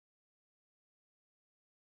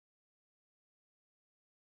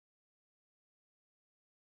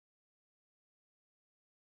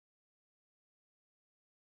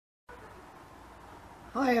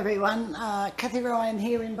Hi everyone, Kathie Ryan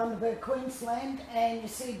here in Bundaberg, Queensland, and you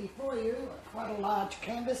see before you quite a large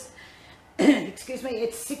canvas. Excuse me,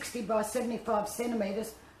 it's 60 by 75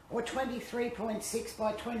 centimetres or 23.6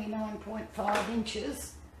 by 29.5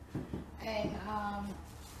 inches, and I'm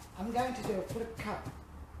going to do a flip cup.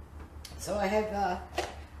 So I have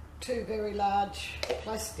two very large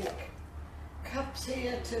plastic cups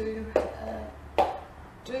here to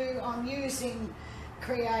do. I'm using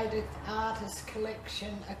Creative Artist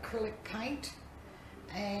Collection acrylic paint,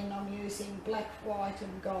 and I'm using black, white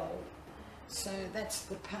and gold. So that's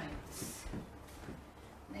the paints.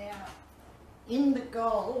 Now in the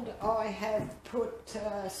gold I have put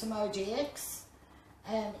some OGX,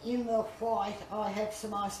 and in the white I have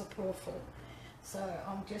some isopropyl. So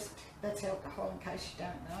I'm just, that's alcohol in case you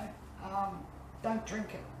don't know. Don't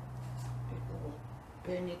drink it, it will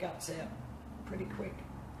burn your guts out pretty quick.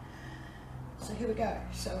 So here we go.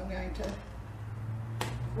 So I'm going to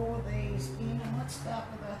pour these in, and let's start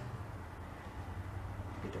with a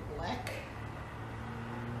bit of black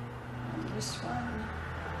on this one,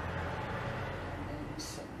 and then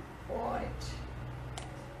some white,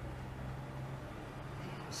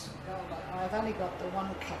 and some gold. I've only got the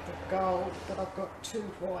 1 cup of gold, but I've got 2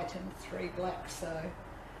 white and 3 black, so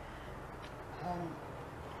I'm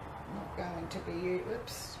not going to be,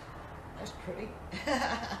 oops, that's pretty.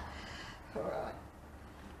 Alright,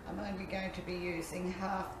 I'm only going to be using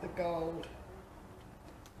half the gold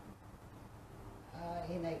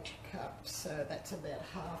in each cup, so that's about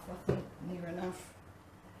half, I think, near enough,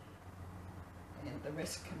 and the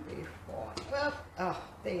rest can be white. Well, oh,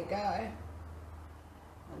 there you go,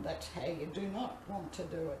 and that's how you do not want to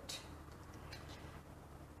do it.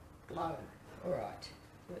 Blow. Alright,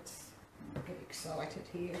 let's get excited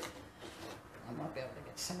here. I might be able to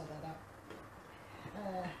get some of that up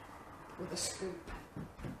with a scoop.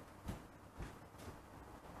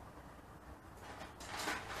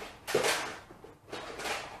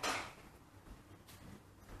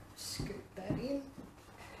 Scoop that in.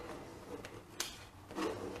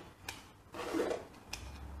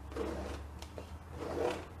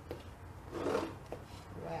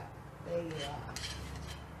 Wow, there you are.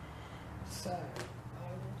 So I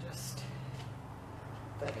will just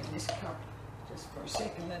put that in this cup just for a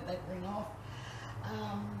second, let that ring off.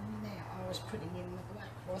 Now I was putting in the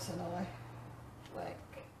black, wasn't I? Black,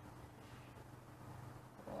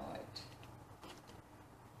 white,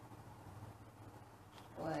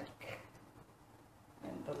 black,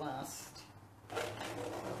 and the last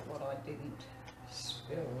of what I didn't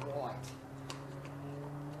spill, white.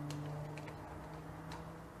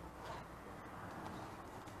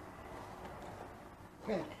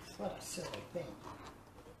 Goodness, what a silly thing.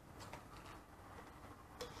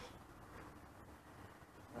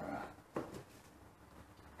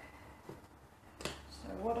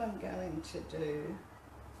 What I'm going to do,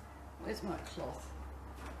 where's my cloth?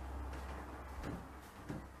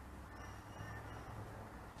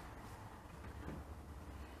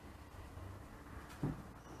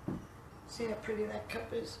 See how pretty that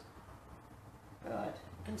cup is? Right,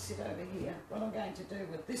 I can sit over here. What I'm going to do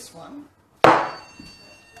with this one,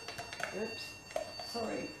 oops,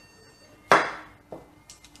 sorry,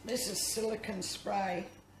 this is silicone spray.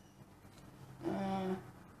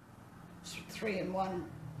 3-in-1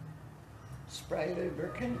 spray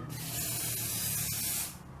lubricant.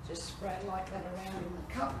 Just spray like that around in the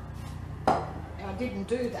cup. Now, I didn't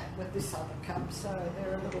do that with this other cup, so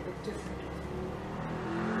they're a little bit different.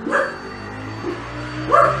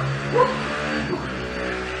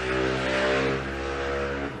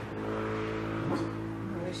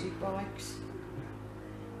 Noisy bikes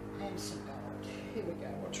and some gold. Here we go.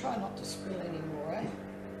 We'll try not to spill any more, eh?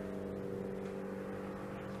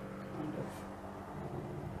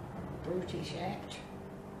 Brutish act.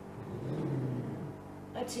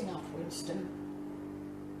 That's enough, Winston.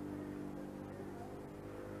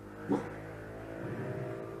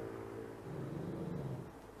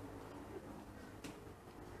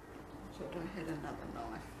 Thought I had another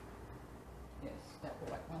knife. Yes, that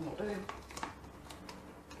white one will do.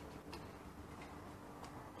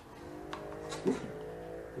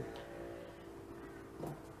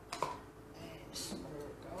 And some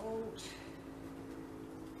more gold.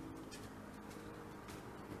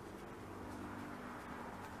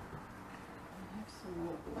 Some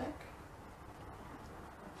more black.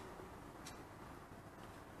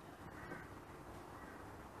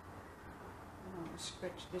 And I'll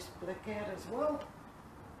scratch this black out as well.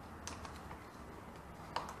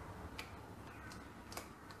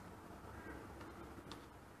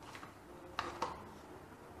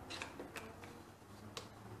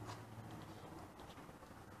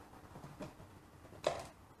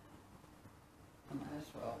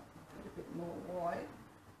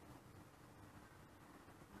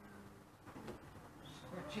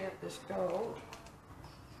 this gold.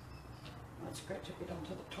 I'll scratch a bit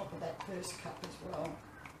onto the top of that first cup as well.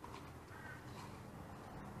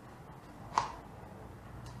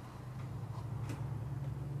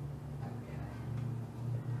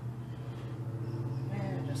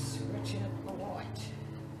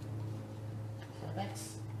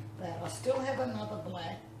 I still have another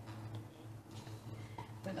black,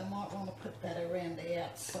 but I might want to put that around the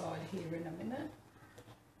outside here in a minute.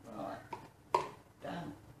 Right,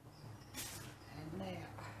 done. And now,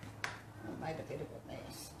 I made a bit of a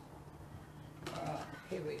mess. Alright,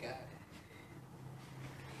 here we go.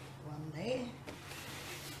 One there.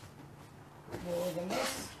 More of a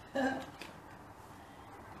mess. And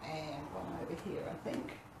one over here, I think.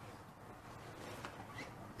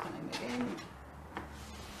 Same again.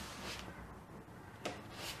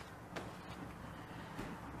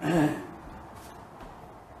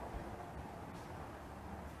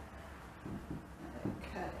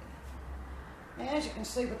 As you can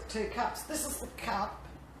see with the two cups, this is the cup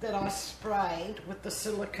that I sprayed with the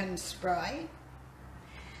silicone spray,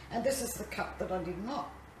 and this is the cup that I did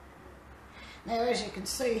not. Now as you can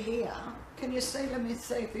see here, can you see? Let me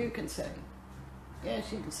see if you can see.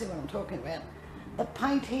 Yes, you can see what I'm talking about. The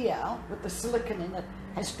paint here with the silicone in it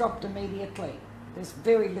has dropped immediately. There's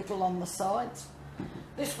very little on the sides.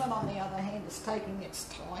 This one on the other hand is taking its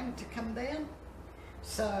time to come down.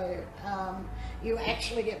 So you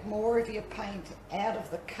actually get more of your paint out of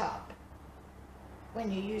the cup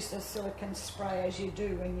when you use the silicone spray as you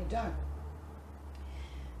do when you don't.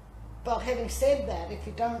 But having said that, if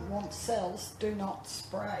you don't want cells, do not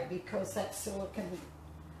spray, because that silicone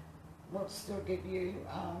will still give you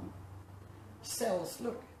cells.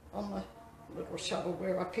 Look on the little shovel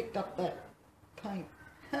where I picked up that paint.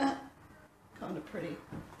 Kind of pretty.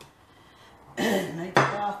 Need to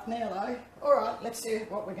bath now though. Alright, let's see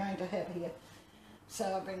what we're going to have here. So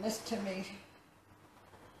I'll bring this to me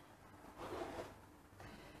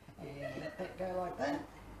and let that go like that.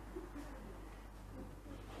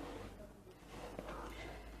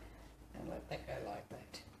 And let that go like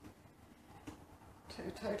that.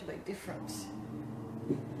 Two totally different.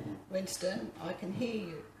 Winston, I can hear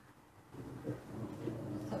you.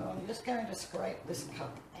 So I'm just going to scrape this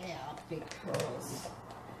cup out because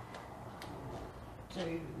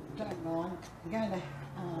don't mind. I'm going to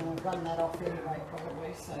run that off anyway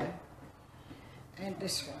probably, so. And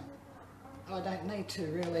this one, I don't need to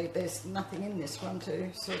really, there's nothing in this one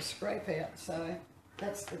to sort of scrape out, so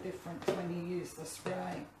that's the difference when you use the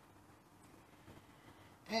spray.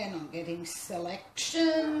 And I'm getting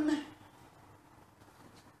selection.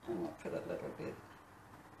 I might put a little bit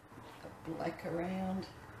of black around,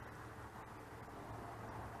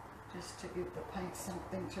 just to give the paint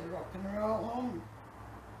something to rock and roll on.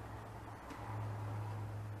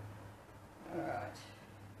 Alright.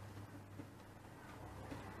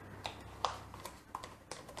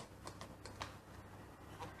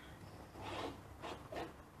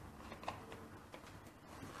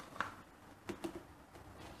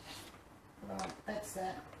 Right, that's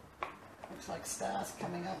that. Looks like stars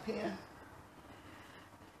coming up here.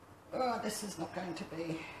 Oh, this is not going to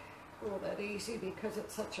be all that easy because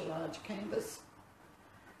it's such a large canvas,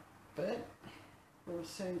 but we'll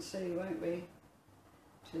soon see, won't we,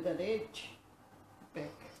 to that edge, back.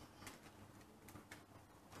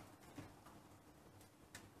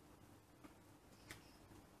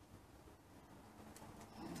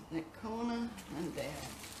 And that corner and down.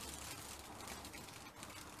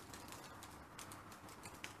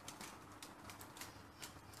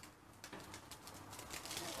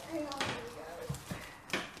 Hang on.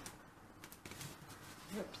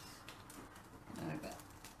 Oops. Over.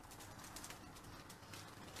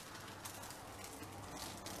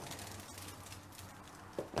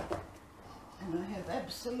 And I have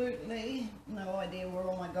absolutely no idea where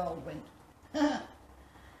all my gold went.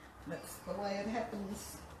 That's the way it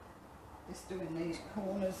happens. Just doing these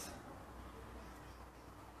corners.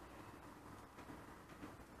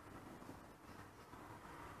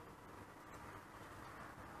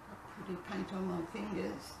 Got pretty paint on my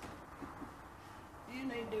fingers.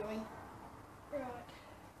 Any doing right.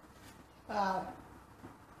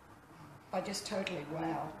 I just totally,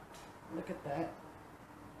 wow, look at that.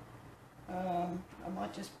 I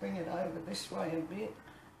might just bring it over this way a bit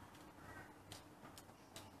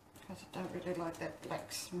because I don't really like that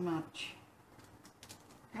black smudge.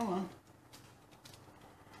 Come on.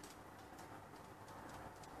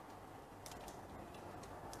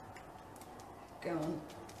 Go on.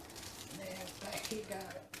 Now back you go.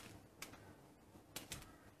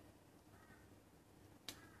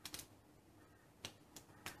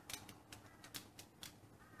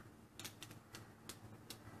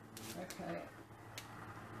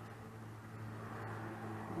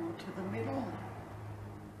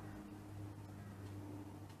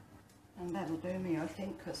 that'll do me, I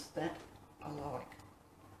think, because that I like.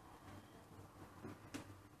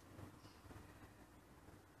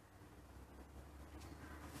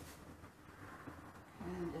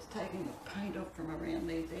 And just taking the paint off from around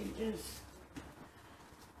these edges.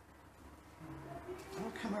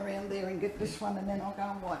 I'll come around there and get this one, and then I'll go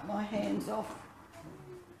and wipe my hands off.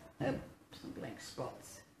 Oh, some blank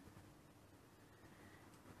spots.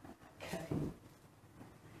 Okay.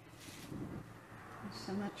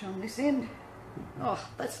 So much on this end. Oh,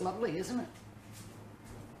 that's lovely, isn't it?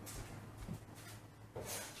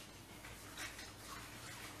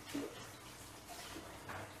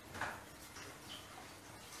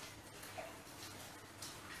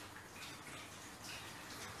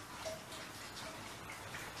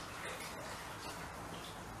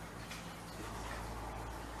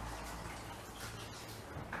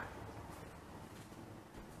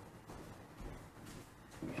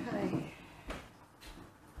 Okay.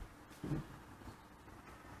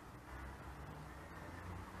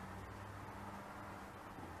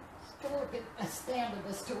 Still a bit astounded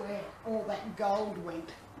as to where all that gold went,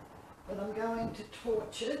 but I'm going to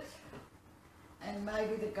torch it and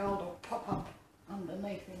maybe the gold will pop up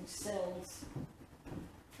underneath in cells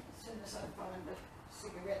as soon as I find a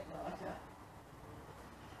cigarette lighter.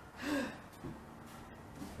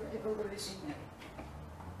 I'm forever losing it.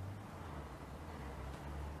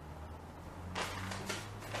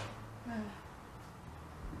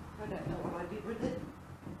 I don't know what I did with it.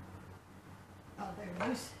 Oh, there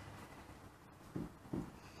it is.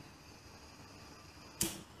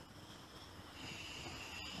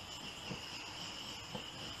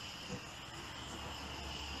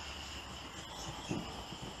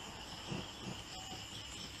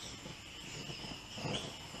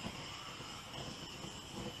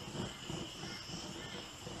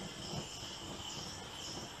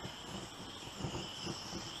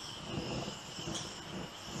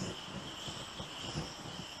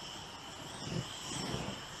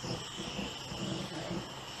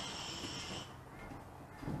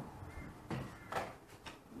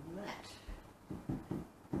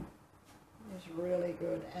 Really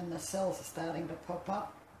good, and the cells are starting to pop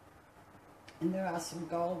up, and there are some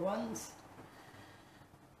gold ones.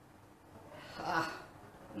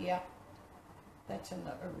 Yeah, that's a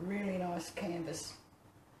really nice canvas.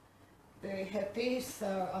 Very happy.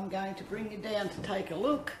 So I'm going to bring you down to take a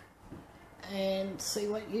look and see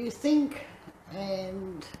what you think,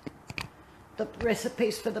 and the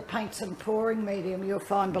recipes for the paints and pouring medium you'll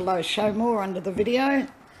find below. Show more under the video.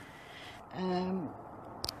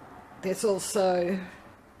 There's also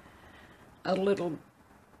a little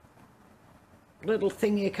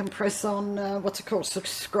thing you can press on, what's it called,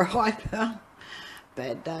 subscribe.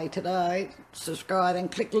 Bad day today. Subscribe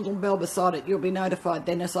and click the little bell beside it. You'll be notified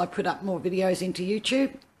then as I put up more videos into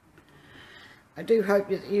YouTube. I do hope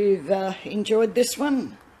that you've enjoyed this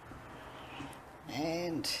one,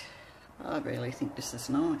 and I really think this is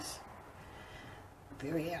nice.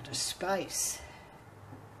 Very out of space.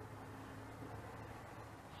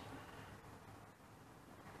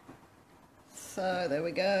 So there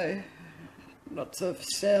we go, lots of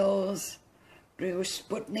cells, real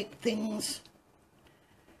Sputnik things.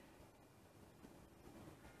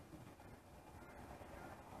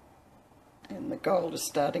 And the gold is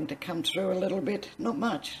starting to come through a little bit, not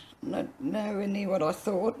much, nowhere near what I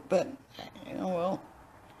thought, but oh well,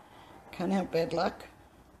 can't have bad luck.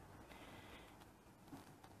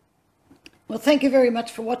 Well, thank you very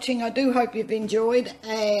much for watching. I do hope you've enjoyed,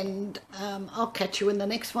 and I'll catch you in the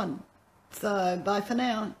next one. So, bye for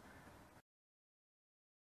now.